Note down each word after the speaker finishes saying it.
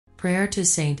Prayer to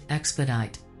Saint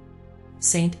Expedite.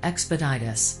 Saint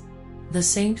Expeditus, the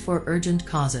saint for urgent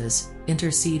causes,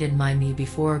 intercede in me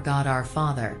before God our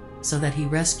Father, so that he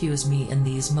rescues me in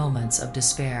these moments of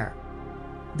despair.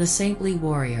 The saintly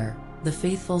warrior, the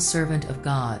faithful servant of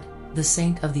God, the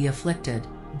saint of the afflicted,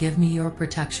 give me your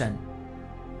protection.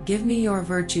 Give me your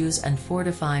virtues and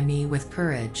fortify me with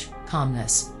courage,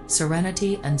 calmness,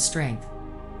 serenity and strength.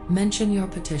 Mention your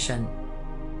petition.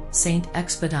 Saint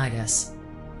Expeditus,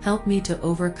 help me to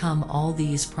overcome all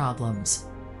these problems.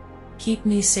 Keep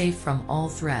me safe from all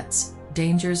threats,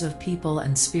 dangers of people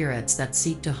and spirits that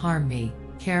seek to harm me,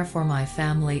 care for my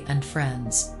family and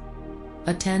friends.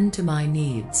 Attend to my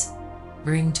needs.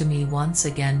 Bring to me once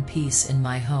again peace in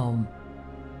my home.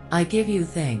 I give you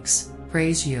thanks,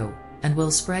 praise you, and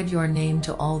will spread your name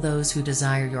to all those who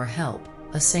desire your help,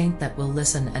 a saint that will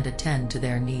listen and attend to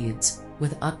their needs,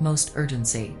 with utmost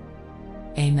urgency.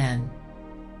 Amen.